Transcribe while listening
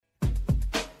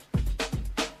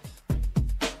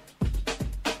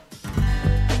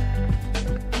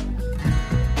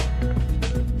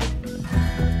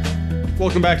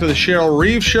Welcome back to the Cheryl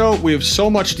Reeves Show. We have so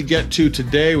much to get to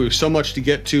today. We have so much to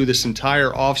get to this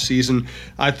entire offseason.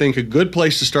 I think a good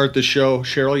place to start this show,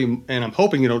 Cheryl, and I'm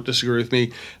hoping you don't disagree with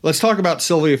me, let's talk about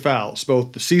Sylvia Fowles,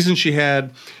 both the season she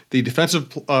had, the Defensive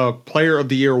Player of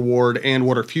the Year award, and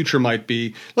what her future might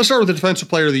be. Let's start with the Defensive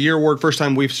Player of the Year award. First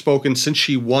time we've spoken since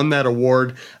she won that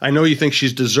award. I know you think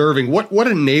she's deserving. What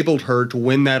enabled her to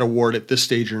win that award at this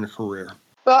stage in her career?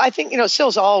 Well, I think,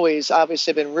 Sill's always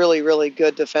obviously been really, really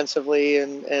good defensively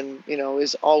and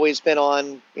has always been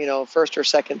on, first or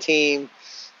second team.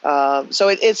 So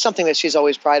it's something that she's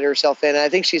always prided herself in. And I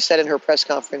think she said in her press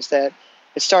conference that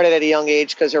it started at a young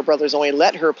age because her brothers only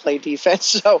let her play defense.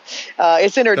 So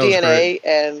it's in her DNA. Great.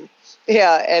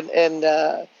 And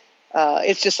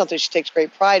it's just something she takes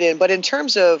great pride in. But in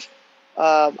terms of,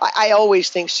 I always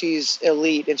think she's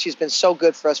elite and she's been so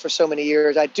good for us for so many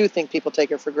years. I do think people take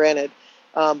her for granted.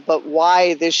 But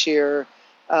why this year,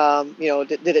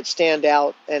 did it stand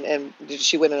out and did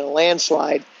she win in a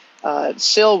landslide?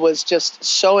 Sill was just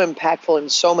so impactful in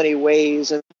so many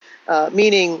ways. And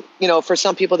meaning, for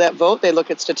some people that vote, they look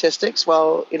at statistics.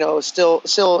 Well,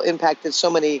 Sill impacted so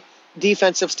many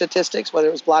defensive statistics, whether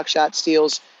it was block shots,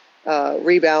 steals,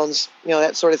 rebounds,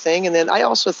 that sort of thing. And then I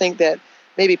also think that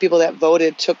maybe people that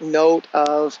voted took note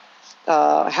of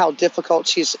how difficult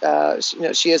she is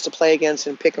to play against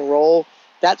in pick and roll.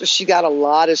 That she got a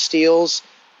lot of steals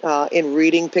in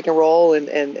reading pick and roll, and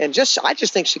I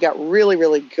just think she got really,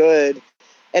 really good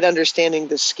at understanding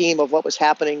the scheme of what was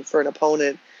happening for an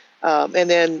opponent. And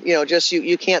then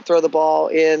you can't throw the ball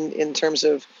in terms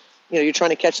of you're trying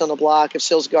to catch on the block. If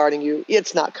Sill's guarding you,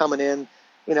 it's not coming in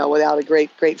without a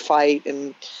great fight.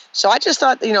 And so I just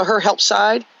thought her help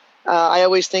side. I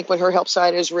always think when her help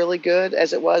side is really good,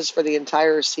 as it was for the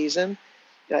entire season.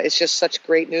 It's just such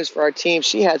great news for our team.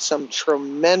 She had some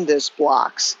tremendous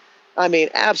blocks. I mean,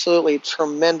 absolutely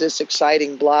tremendous,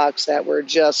 exciting blocks that were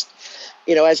just,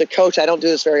 as a coach, I don't do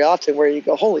this very often where you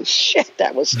go, holy shit,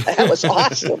 that was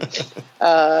awesome.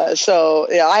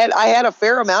 I had a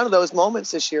fair amount of those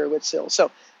moments this year with Sill. So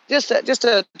just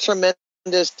a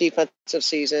tremendous defensive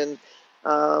season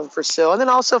for Sill. And then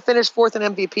also finished fourth in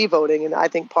MVP voting. And I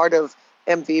think part of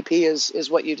MVP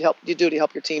is what you do to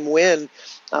help your team win,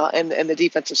 and the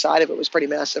defensive side of it was pretty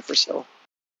massive for Sill.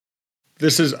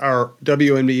 This is our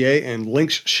WNBA and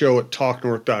Lynx show at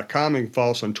TalkNorth.com. You can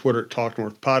follow us on Twitter at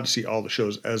TalkNorthPod to see all the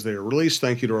shows as they are released.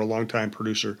 Thank you to our longtime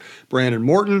producer, Brandon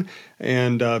Morton.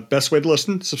 And best way to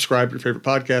listen, subscribe to your favorite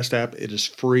podcast app. It is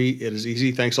free. It is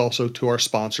easy. Thanks also to our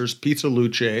sponsors, Pizza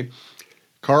Luce,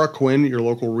 Cara Quinn, your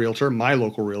local realtor, my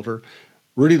local realtor,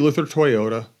 Rudy Luther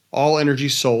Toyota, All Energy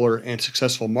Solar, and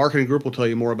Successful Marketing Group. We'll tell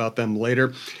you more about them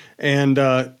later. And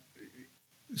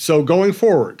so going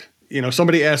forward,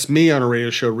 somebody asked me on a radio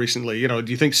show recently,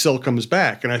 do you think Sill comes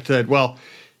back? And I said, well,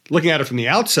 looking at it from the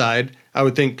outside, I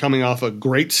would think coming off a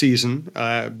great season,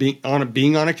 being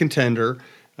on a contender,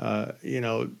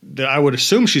 that I would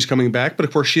assume she's coming back. But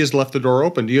of course, she has left the door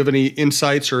open. Do you have any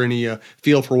insights or any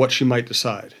feel for what she might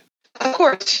decide? Of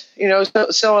course,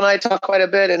 Sill and I talk quite a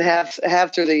bit and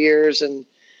have through the years. And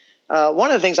one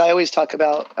of the things I always talk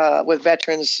about with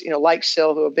veterans, like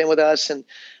Sill, who have been with us, and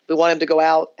we want them to go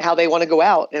out how they want to go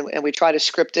out, and we try to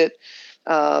script it.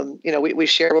 We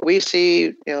share what we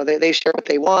see. They share what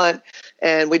they want,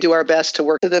 and we do our best to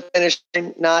work to the finish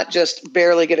line, not just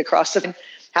barely get across the finish.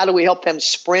 How do we help them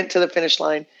sprint to the finish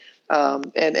line?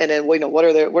 And then what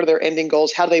are their ending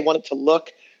goals? How do they want it to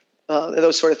look?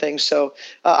 Those sort of things. So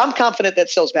I'm confident that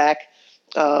Sill's back.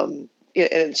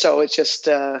 And so it's just,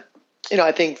 I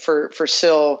think for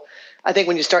Sill, I think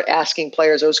when you start asking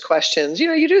players those questions,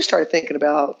 you do start thinking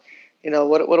about,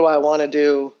 what do I want to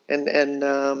do?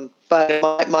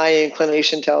 But my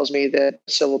inclination tells me that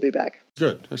Sill will be back.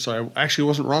 Good. So I actually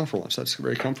wasn't wrong for once. That's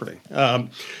very comforting.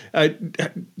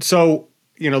 So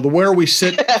where we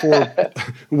sit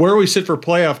for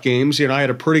playoff games, I had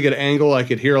a pretty good angle. I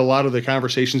could hear a lot of the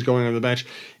conversations going on the bench.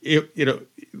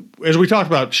 As we talked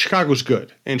about, Chicago's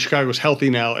good, and Chicago's healthy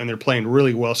now, and they're playing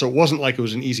really well. So it wasn't like it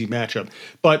was an easy matchup.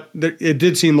 But it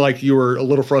did seem like you were a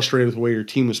little frustrated with the way your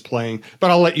team was playing.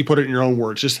 But I'll let you put it in your own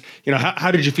words. Just,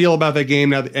 how did you feel about that game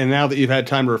now that you've had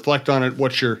time to reflect on it?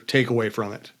 What's your takeaway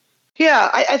from it? Yeah,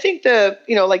 I think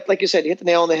like you said, you hit the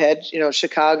nail on the head.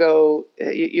 Chicago,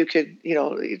 you could,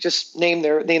 you just name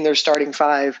their starting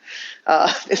five.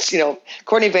 It's,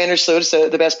 Courtney Vandersloot is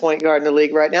the best point guard in the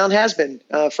league right now and has been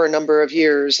for a number of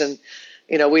years. And,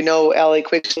 we know Allie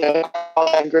Quick's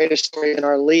all-time greatest story in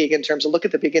our league in terms of look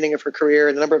at the beginning of her career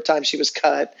and the number of times she was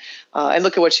cut, and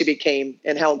look at what she became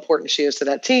and how important she is to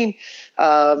that team.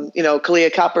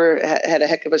 Kalia Copper had a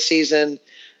heck of a season.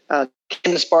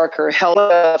 Candace Barker,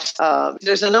 Hella.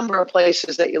 There's a number of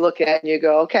places that you look at and you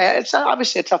go, okay, it's not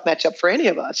obviously a tough matchup for any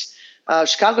of us.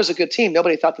 Chicago's a good team.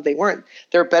 Nobody thought that they weren't.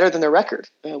 They're better than their record.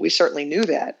 We certainly knew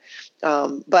that.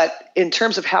 But in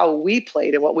terms of how we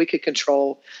played and what we could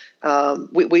control,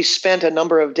 we spent a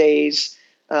number of days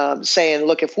saying,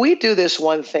 look, if we do this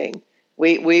one thing,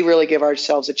 we really give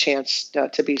ourselves a chance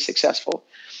to be successful.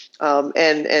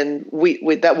 And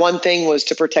we that one thing was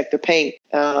to protect the paint.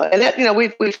 And that,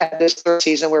 we've had this third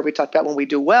season where we talked about when we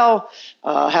do well,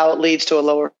 how it leads to a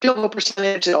lower field goal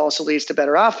percentage. It also leads to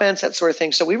better offense, that sort of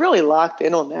thing. So we really locked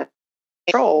in on that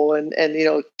control. And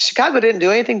Chicago didn't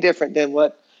do anything different than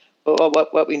what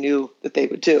we knew that they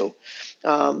would do.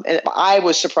 And I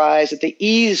was surprised at the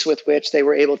ease with which they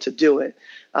were able to do it,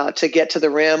 to get to the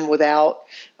rim without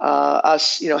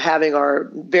us, having our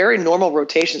very normal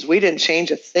rotations. We didn't change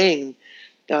a thing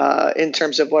in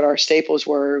terms of what our staples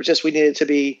were. It was just we needed to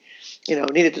be,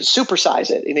 needed to supersize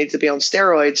it. It needed to be on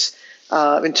steroids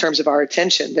in terms of our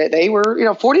attention. They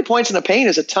were, 40 points in the paint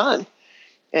is a ton.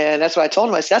 And that's what I told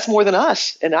them. I said, that's more than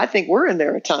us. And I think we're in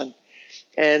there a ton.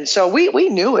 And so we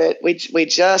knew it. We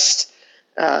just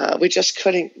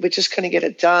couldn't get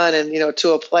it done. And,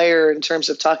 to a player in terms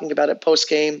of talking about it post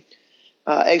game,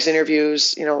 exit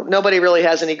interviews, nobody really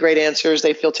has any great answers.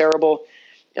 They feel terrible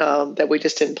that we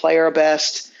just didn't play our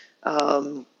best.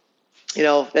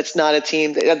 That's not a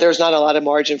team there's not a lot of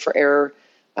margin for error.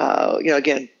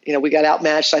 Again, we got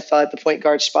outmatched, I thought, at the point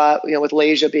guard spot, with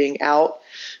Leja being out.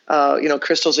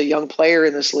 Crystal's a young player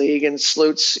in this league, and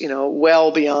Slut's,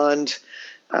 well beyond,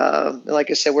 like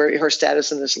I said, her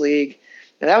status in this league.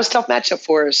 And that was a tough matchup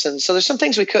for us. And so there's some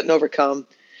things we couldn't overcome.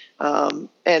 And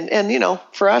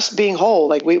for us being whole,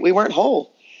 like we weren't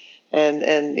whole. And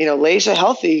Leja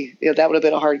healthy, that would have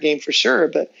been a hard game for sure.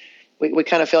 But we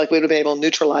kind of feel like we would have been able to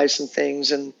neutralize some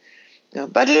things. And,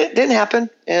 but it didn't happen.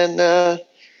 And,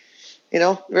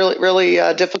 really,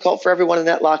 really difficult for everyone in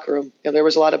that locker room. There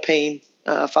was a lot of pain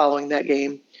following that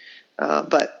game.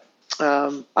 But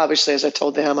obviously, as I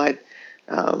told them,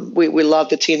 we loved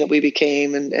the team that we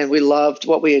became, and we loved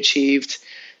what we achieved.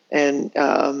 And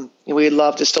we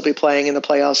love to still be playing in the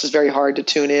playoffs. It's very hard to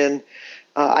tune in.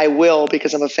 I will,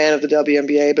 because I'm a fan of the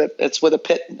WNBA, but it's with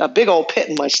a big old pit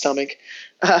in my stomach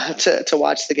to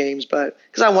watch the games. But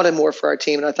because I wanted more for our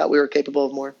team, and I thought we were capable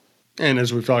of more. And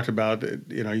as we've talked about,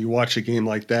 you watch a game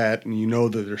like that, and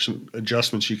that there's some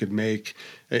adjustments you could make.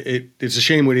 It's a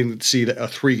shame we didn't see a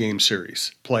 3-game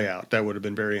series play out. That would have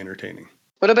been very entertaining.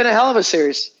 Would have been a hell of a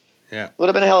series. Yeah, would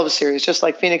have been a hell of a series. Just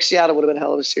like Phoenix, Seattle would have been a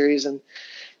hell of a series. And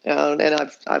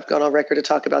I've gone on record to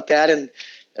talk about that. And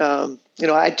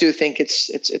I do think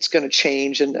it's going to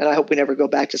change, and I hope we never go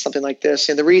back to something like this.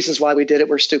 And the reasons why we did it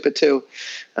were stupid too.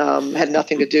 Had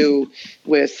nothing to do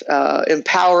with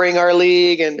empowering our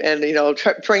league and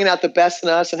bringing out the best in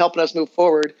us and helping us move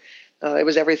forward. It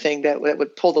was everything that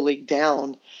would pull the league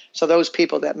down. So those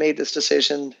people that made this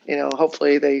decision,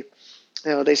 hopefully they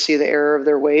see the error of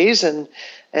their ways, and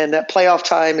that playoff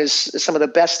time is some of the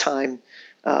best time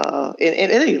in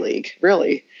any league,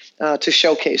 really, to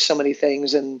showcase so many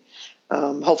things. And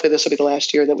hopefully this will be the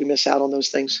last year that we miss out on those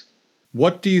things.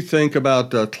 What do you think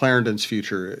about Clarendon's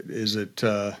future? Is it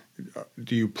do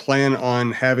you plan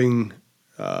on having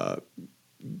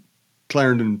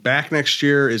Clarendon back next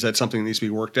year? Is that something that needs to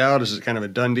be worked out? Is it kind of a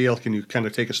done deal? Can you kind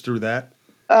of take us through that?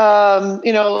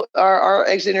 Our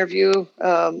exit interview,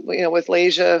 with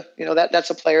Leja, that's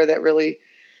a player that really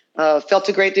felt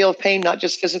a great deal of pain, not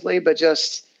just physically, but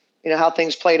just, how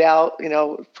things played out,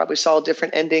 probably saw a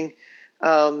different ending,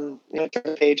 turn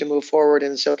the page and move forward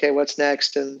and say, okay, what's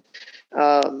next? And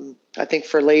I think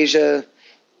for Leja,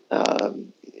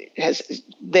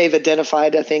 they've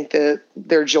identified, I think,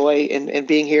 their joy in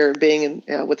being here and being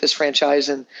with this franchise.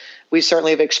 And we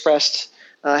certainly have expressed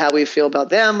how we feel about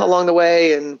them along the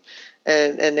way. And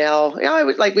now,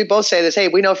 like we both say this, hey,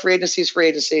 we know free agency is free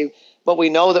agency. What we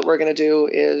know that we're going to do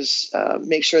is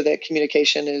make sure that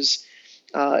communication is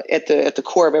at the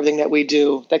core of everything that we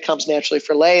do. That comes naturally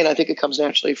for Lay, and I think it comes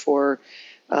naturally for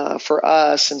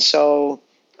us. And so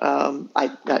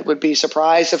I would be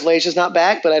surprised if Leja's not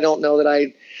back, but I don't know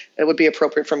that it would be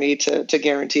appropriate for me to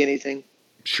guarantee anything.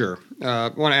 Sure. I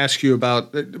want to ask you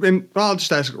about, and I'll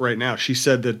just ask it right now. She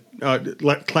said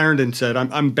that Clarendon said,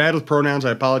 I'm bad with pronouns. I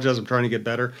apologize. I'm trying to get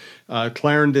better.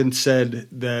 Clarendon said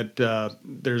that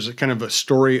there's a kind of a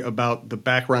story about the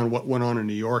background, what went on in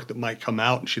New York that might come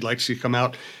out, and she'd like to see it come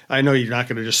out. I know you're not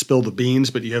going to just spill the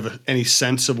beans, but do you have any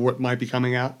sense of what might be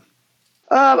coming out?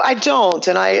 I don't,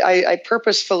 and I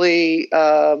purposefully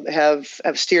have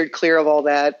steered clear of all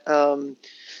that.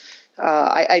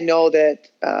 I know that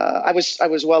I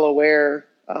was well aware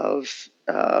of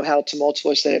how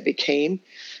tumultuous that it became.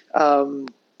 And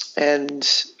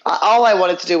all I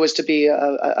wanted to do was to be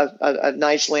a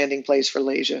nice landing place for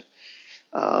Leisure.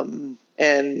 And,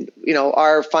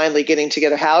 our finally getting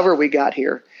together, however we got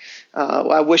here.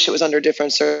 I wish it was under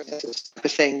different circumstances type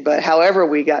of thing, but however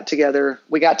we got together,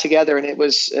 and it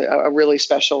was a really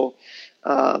special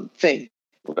thing,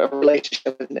 a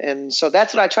relationship. And so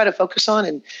that's what I try to focus on.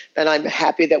 And I'm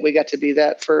happy that we got to be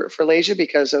that for Leisure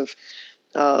because of,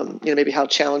 maybe how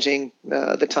challenging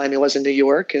the time it was in New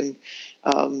York. And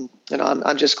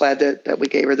I'm just glad that we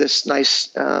gave her this nice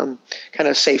kind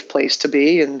of safe place to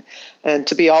be and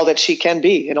to be all that she can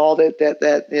be and all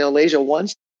that Leisure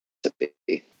wants to be.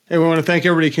 Hey, we want to thank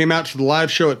everybody who came out to the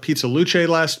live show at Pizza Luce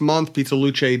last month,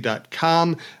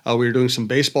 pizzaluce.com. We were doing some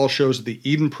baseball shows at the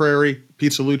Eden Prairie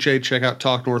Pizza Luce. Check out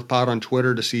Talk North Pod on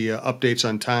Twitter to see updates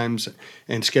on times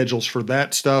and schedules for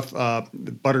that stuff.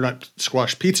 Butternut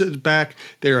Squash Pizza is back.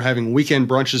 They are having weekend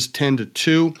brunches 10 to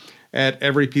 2. At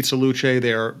every Pizza Luce.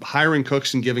 They are hiring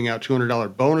cooks and giving out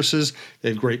 $200 bonuses. They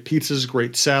have great pizzas,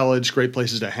 great salads, great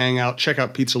places to hang out. Check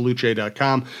out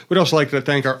pizzaluce.com. We'd also like to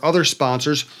thank our other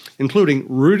sponsors, including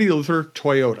Rudy Luther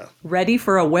Toyota. Ready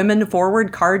for a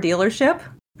women-forward car dealership?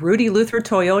 Rudy Luther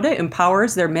Toyota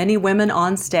empowers their many women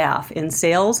on staff in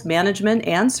sales, management,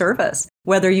 and service.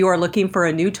 Whether you are looking for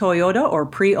a new Toyota or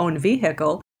pre-owned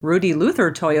vehicle, Rudy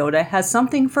Luther Toyota has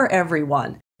something for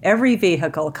everyone. Every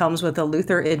vehicle comes with a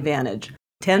Luther Advantage.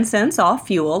 10 cents off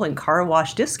fuel and car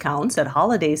wash discounts at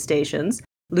holiday stations,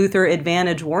 Luther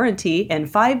Advantage warranty, and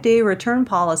 5-day return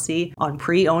policy on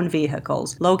pre-owned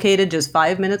vehicles. Located just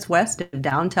 5 minutes west of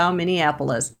downtown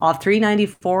Minneapolis, off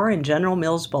 394 and General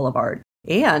Mills Boulevard.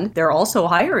 And they're also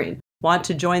hiring. Want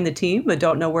to join the team but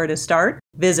don't know where to start?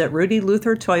 Visit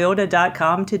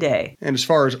rudyluthertoyota.com today. And as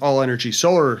far as All Energy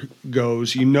Solar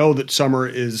goes, you know that summer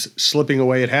is slipping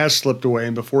away. It has slipped away.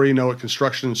 And before you know it,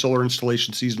 construction and solar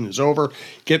installation season is over.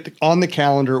 Get on the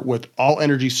calendar with All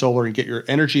Energy Solar and get your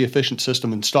energy efficient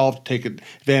system installed to take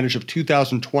advantage of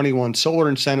 2021 solar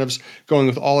incentives. Going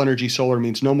with All Energy Solar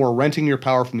means no more renting your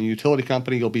power from the utility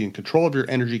company. You'll be in control of your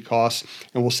energy costs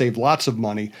and will save lots of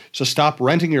money. So stop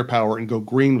renting your power and go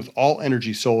green with All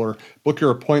Energy Solar. Book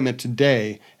your appointment today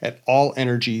at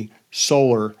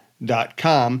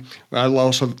allenergysolar.com. I'd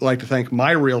also like to thank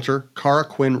my realtor,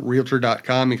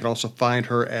 CaraQuinnRealtor.com. You can also find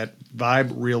her at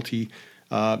Vibe Realty,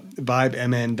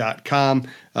 vibemn.com.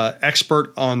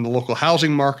 Expert on the local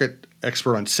housing market,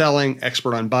 expert on selling,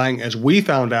 expert on buying, as we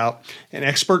found out. An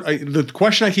expert. The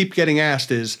question I keep getting asked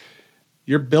is,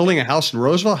 you're building a house in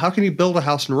Roseville? How can you build a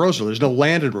house in Roseville? There's no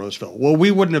land in Roseville. Well, we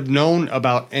wouldn't have known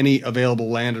about any available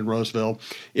land in Roseville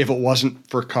if it wasn't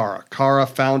for Cara. Cara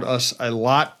found us a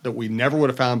lot that we never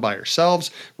would have found by ourselves.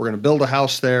 We're going to build a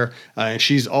house there. And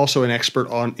she's also an expert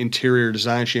on interior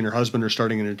design. She and her husband are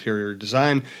starting an interior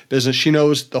design business. She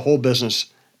knows the whole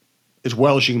business as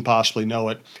well as you can possibly know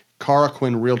it.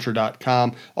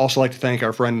 CaraQuinnRealtor.com. Also like to thank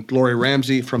our friend Lori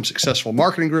Ramsey from Successful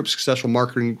Marketing Group,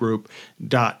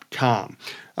 successfulmarketinggroup.com.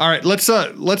 All right,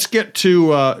 let's get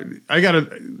to, I got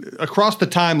across the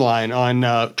timeline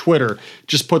on Twitter,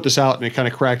 just put this out and it kind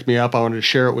of cracked me up. I wanted to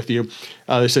share it with you.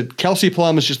 They said, Kelsey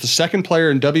Plum is just the second player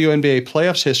in WNBA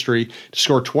playoffs history to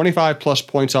score 25 plus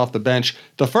points off the bench.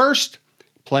 The first,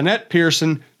 Planette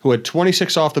Pearson, who had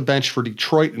 26 off the bench for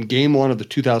Detroit in Game 1 of the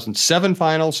 2007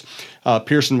 Finals.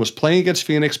 Pearson was playing against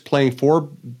Phoenix, playing for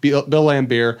Bill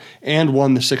Laimbeer, and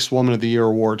won the Sixth Woman of the Year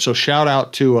award. So shout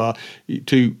out to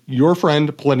your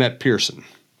friend, Planette Pearson.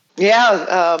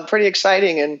 Yeah, pretty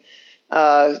exciting and,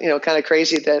 kind of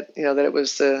crazy that, that it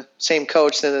was the same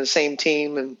coach and the same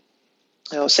team and,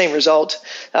 same result.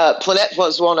 Planette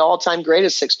was one of the all-time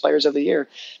greatest 6 players of the year.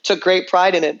 Took great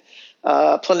pride in it.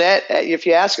 Planette, if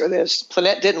you ask her this,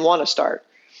 Planette didn't want to start,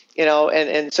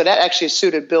 and so that actually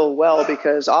suited Bill well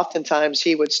because oftentimes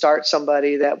he would start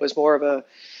somebody that was more of a,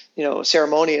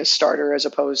 ceremonious starter as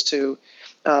opposed to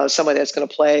somebody that's going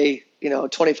to play,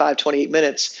 25, 28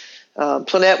 minutes.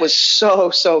 Planette was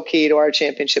so key to our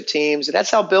championship teams. And that's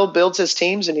how Bill builds his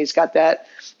teams. And he's got that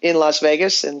in Las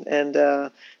Vegas.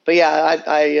 But yeah, like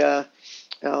I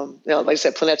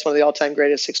said, Planette's one of the all-time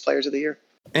greatest 6 players of the year.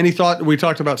 Any thought, we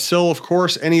talked about Sill, of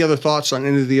course, any other thoughts on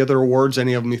any of the other awards?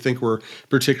 Any of them you think were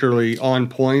particularly on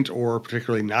point or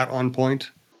particularly not on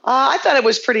point? I thought it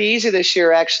was pretty easy this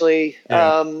year, actually.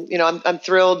 Yeah. I'm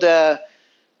thrilled, every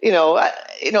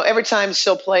time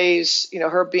Sill plays,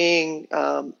 her being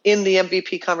in the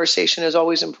MVP conversation is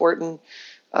always important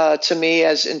to me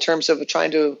as in terms of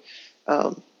trying to,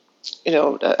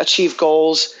 achieve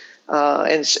goals.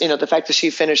 And the fact that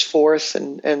she finished 4th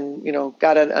and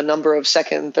got a number of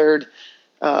second and third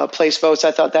place votes.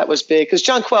 I thought that was big because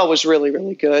John Quell was really,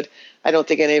 really good. I don't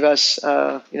think any of us,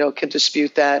 can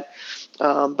dispute that.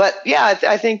 But yeah,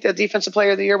 I think the defensive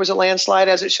player of the year was a landslide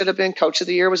as it should have been. Coach of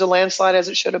the year was a landslide as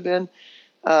it should have been.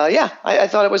 I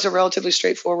thought it was a relatively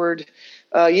straightforward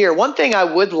year. One thing I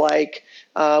would like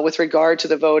with regard to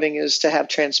the voting is to have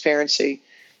transparency.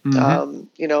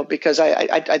 Mm-hmm. Because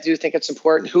I do think it's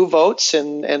important who votes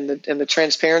and the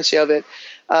transparency of it.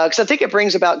 Because I think it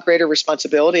brings about greater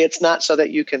responsibility. It's not so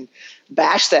that you can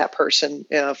bash that person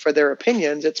for their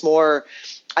opinions. It's more,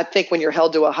 I think, when you're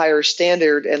held to a higher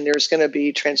standard and there's going to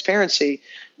be transparency,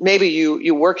 maybe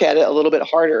you work at it a little bit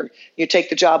harder. You take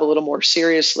the job a little more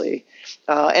seriously.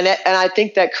 And I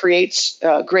think that creates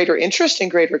greater interest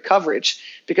and greater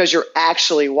coverage because you're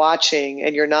actually watching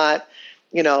and you're not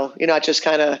just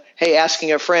kind of, hey,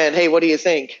 asking a friend, hey, what do you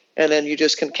think? And then you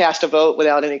just can cast a vote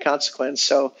without any consequence.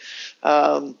 So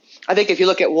I think if you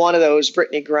look at one of those,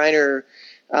 Brittany Griner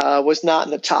was not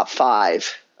in the top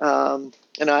 5.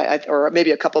 Or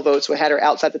maybe a couple votes we had her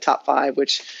outside the top 5,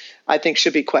 which I think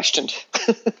should be questioned.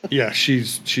 Yeah,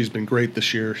 she's been great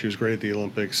this year. She was great at the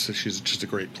Olympics. She's just a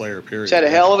great player, period. She had a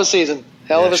hell of a season.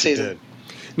 Hell of a season. Did.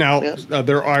 Now,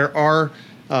 there are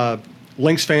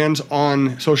Lynx fans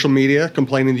on social media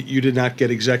complaining that you did not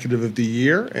get Executive of the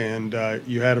Year, and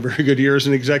you had a very good year as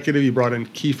an executive. You brought in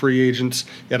key free agents.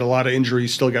 You had a lot of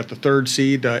injuries, still got the 3rd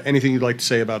seed. Anything you'd like to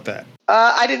say about that?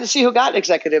 I didn't see who got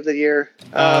Executive of the Year.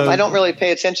 I don't really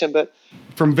pay attention, but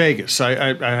from Vegas,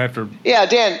 I have to. Yeah,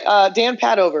 Dan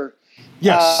Padover.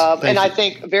 Yes, and I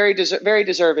think very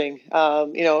deserving.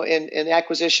 In the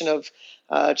acquisition of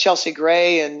Chelsea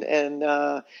Gray and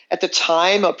at the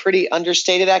time a pretty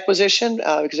understated acquisition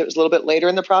because it was a little bit later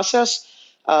in the process.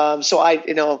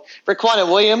 Raquan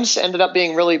Williams ended up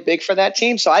being really big for that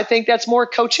team. So I think that's more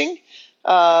coaching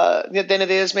than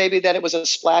it is maybe that it was a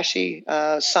splashy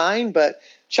sign. But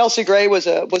Chelsea Gray was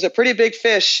a pretty big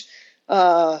fish,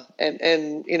 and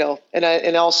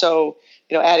also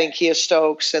adding Kia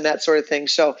Stokes and that sort of thing.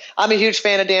 So I'm a huge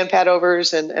fan of Dan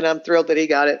Padover's, and I'm thrilled that he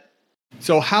got it.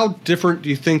 So how different do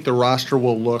you think the roster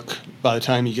will look by the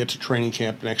time you get to training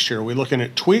camp next year? Are we looking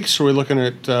at tweaks or are we looking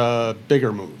at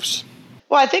bigger moves?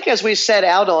 Well, I think as we set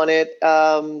out on it,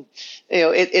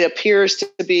 it appears to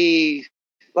be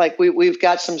like we've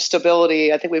got some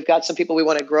stability. I think we've got some people we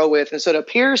want to grow with. And so it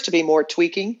appears to be more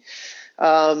tweaking.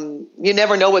 You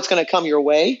never know what's going to come your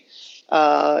way,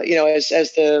 as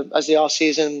the off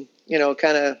season,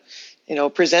 kind of,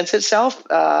 presents itself.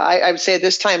 I would say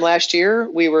this time last year,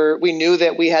 we knew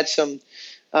that we had some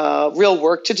real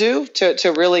work to do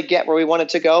to really get where we wanted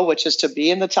to go, which is to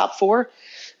be in the top 4.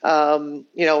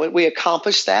 We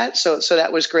accomplished that. So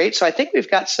that was great. So I think we've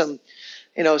got some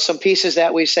pieces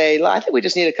that we say, I think we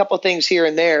just need a couple of things here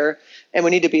and there, and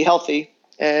we need to be healthy.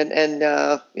 And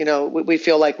we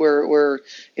feel like we're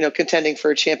contending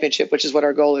for a championship, which is what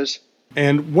our goal is.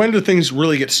 And when do things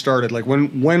really get started? Like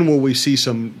when will we see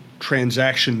some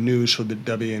transaction news for the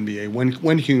WNBA?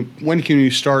 When can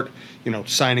you start,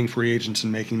 signing free agents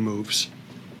and making moves?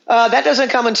 That doesn't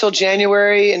come until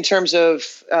January in terms of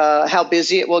how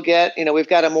busy it will get. We've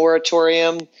got a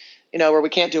moratorium, where we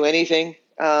can't do anything.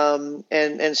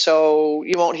 And so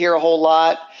you won't hear a whole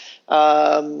lot.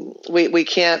 We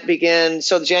can't begin.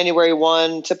 So January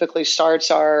 1 typically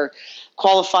starts our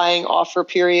qualifying offer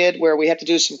period where we have to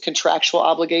do some contractual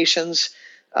obligations.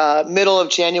 Middle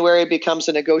of January becomes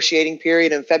a negotiating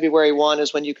period, and February 1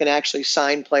 is when you can actually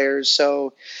sign players.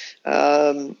 So,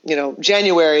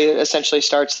 January essentially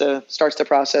starts the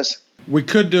process. We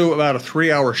could do about a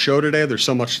 3-hour show today. There's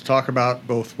so much to talk about,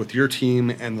 both with your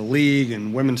team and the league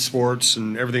and women's sports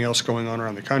and everything else going on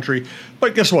around the country.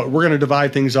 But guess what? We're going to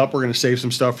divide things up. We're going to save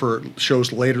some stuff for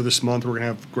shows later this month. We're going to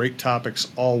have great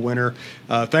topics all winter.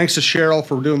 Thanks to Cheryl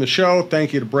for doing the show.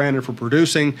 Thank you to Brandon for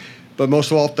producing. But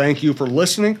most of all, thank you for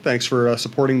listening. Thanks for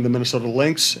supporting the Minnesota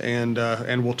Lynx, and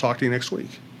we'll talk to you next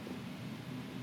week.